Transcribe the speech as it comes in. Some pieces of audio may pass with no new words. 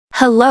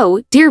Hello,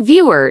 dear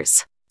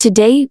viewers!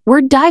 Today, we're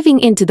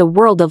diving into the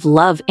world of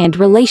love and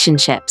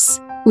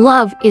relationships.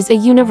 Love is a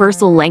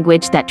universal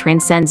language that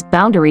transcends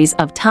boundaries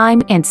of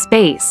time and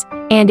space,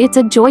 and it's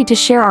a joy to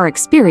share our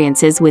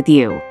experiences with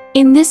you.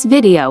 In this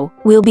video,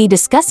 we'll be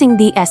discussing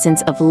the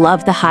essence of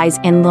love, the highs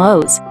and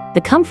lows,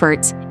 the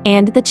comforts,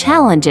 and the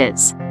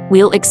challenges.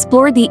 We'll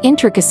explore the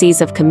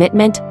intricacies of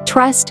commitment,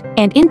 trust,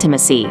 and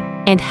intimacy,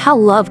 and how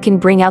love can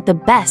bring out the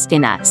best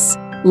in us.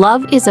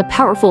 Love is a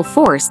powerful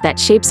force that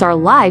shapes our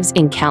lives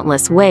in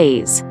countless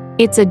ways.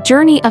 It's a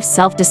journey of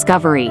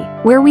self-discovery,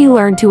 where we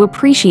learn to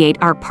appreciate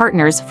our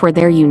partners for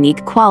their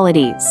unique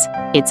qualities.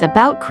 It's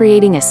about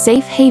creating a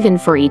safe haven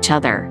for each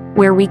other,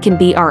 where we can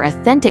be our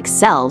authentic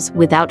selves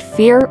without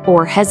fear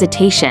or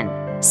hesitation.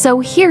 So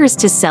here's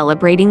to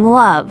celebrating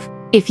love.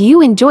 If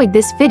you enjoyed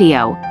this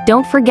video,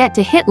 don't forget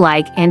to hit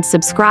like and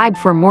subscribe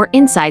for more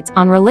insights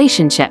on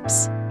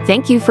relationships.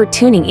 Thank you for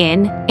tuning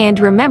in, and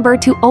remember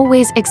to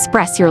always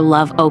express your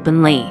love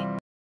openly.